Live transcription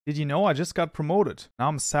Did you know I just got promoted? Now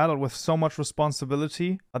I'm saddled with so much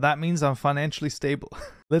responsibility, but that means I'm financially stable.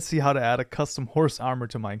 Let's see how to add a custom horse armor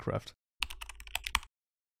to Minecraft.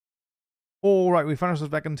 Alright, we find ourselves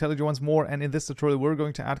back in IntelliJ once more, and in this tutorial we're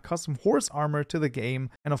going to add custom horse armor to the game,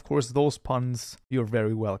 and of course those puns, you're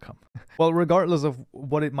very welcome. Well, regardless of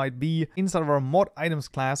what it might be, inside of our mod items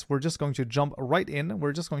class, we're just going to jump right in.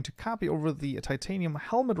 We're just going to copy over the titanium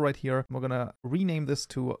helmet right here. We're going to rename this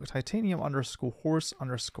to titanium underscore horse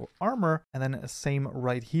underscore armor, and then same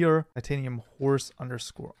right here, titanium horse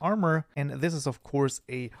underscore armor, and this is of course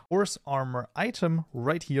a horse armor item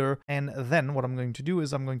right here. And then what I'm going to do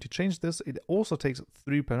is I'm going to change this. It also takes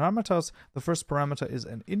 3 parameters. The first parameter is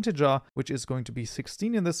an integer, which is going to be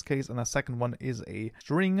 16 in this case, and the second one is a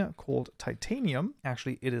string called titanium.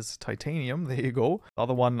 Actually, it is titanium. There you go. The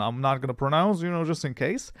other one I'm not going to pronounce, just in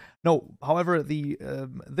case. No, however,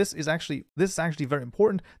 this is actually very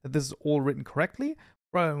important that this is all written correctly.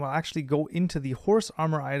 We'll actually go into the horse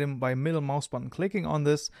armor item by middle mouse button clicking on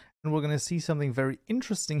this, and we're going to see something very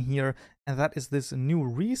interesting here, and that is this new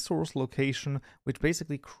resource location, which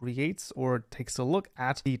basically creates or takes a look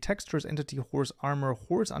at the textures entity horse armor,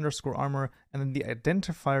 horse underscore armor, and then the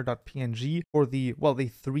identifier.png for the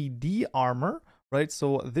 3D armor. Right,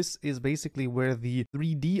 so this is basically where the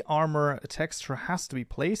 3D armor texture has to be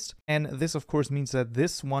placed. And this, of course, means that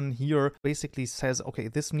this one here basically says, okay,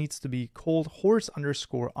 this needs to be called horse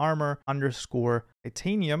underscore armor underscore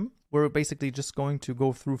titanium. We're basically just going to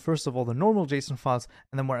go through, first of all, the normal JSON files,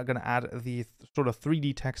 and then we're going to add the sort of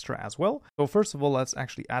 3D texture as well. So first of all, let's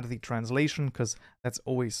actually add the translation, because that's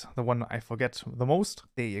always the one I forget the most.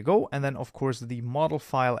 There you go. And then, of course, the model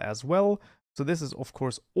file as well. So this is, of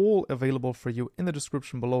course, all available for you in the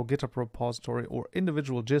description below, GitHub repository or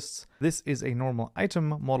individual gists. This is a normal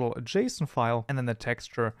item model JSON file, and then the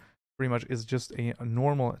texture pretty much is just a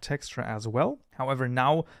normal texture as well. However,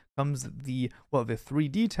 now comes the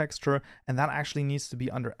 3D texture, and that actually needs to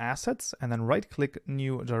be under assets, and then right-click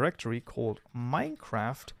new directory called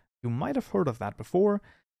Minecraft. You might have heard of that before.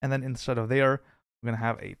 And then instead of there, we're going to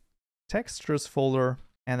have a textures folder.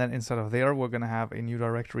 And then inside of there, we're going to have a new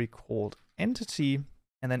directory called entity.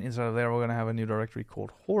 And then inside of there, we're going to have a new directory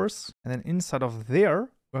called horse. And then inside of there,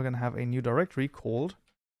 we're going to have a new directory called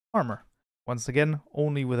armor. Once again,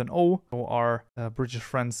 only with an O. So our British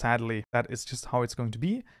friend, sadly, that is just how it's going to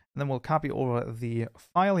be. And then we'll copy over the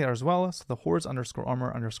file here as well. So the horse underscore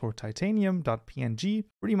armor underscore titanium.png,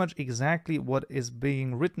 pretty much exactly what is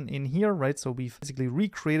being written in here, right? So we've basically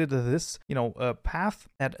recreated this, path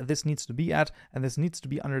that this needs to be at, and this needs to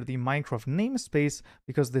be under the Minecraft namespace,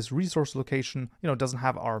 because this resource location, doesn't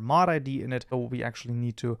have our mod ID in it. So we actually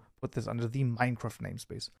need to put this under the Minecraft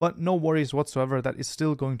namespace. But no worries whatsoever, that is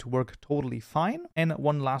still going to work totally fine. And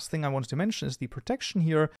one last thing I wanted to mention is the protection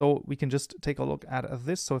here. So we can just take a look at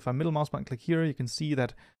this. So if I middle mouse button click here, you can see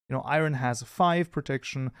that iron has 5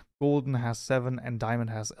 protection, golden has 7, and diamond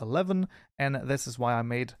has 11. And this is why I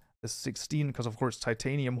made this 16, because of course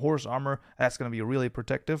titanium horse armor, that's going to be really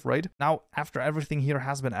protective, right? Now, after everything here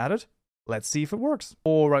has been added, let's see if it works.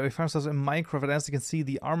 Alright, we found ourselves in Minecraft, and as you can see,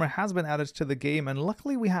 the armor has been added to the game, and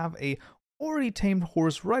luckily we have a already tamed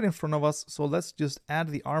horse right in front of us. So let's just add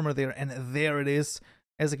the armor there, and there it is.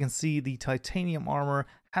 As you can see, the titanium armor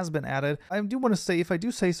has been added. I do want to say, if I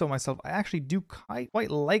do say so myself, I actually do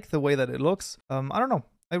quite like the way that it looks. I don't know.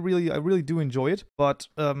 I really do enjoy it. But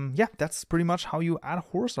yeah, that's pretty much how you add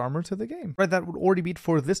horse armor to the game. Right, that would already be it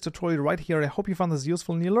for this tutorial right here. I hope you found this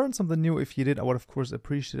useful and you learned something new. If you did, I would of course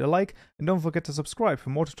appreciate a like. And don't forget to subscribe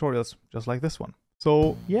for more tutorials just like this one.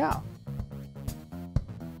 So yeah.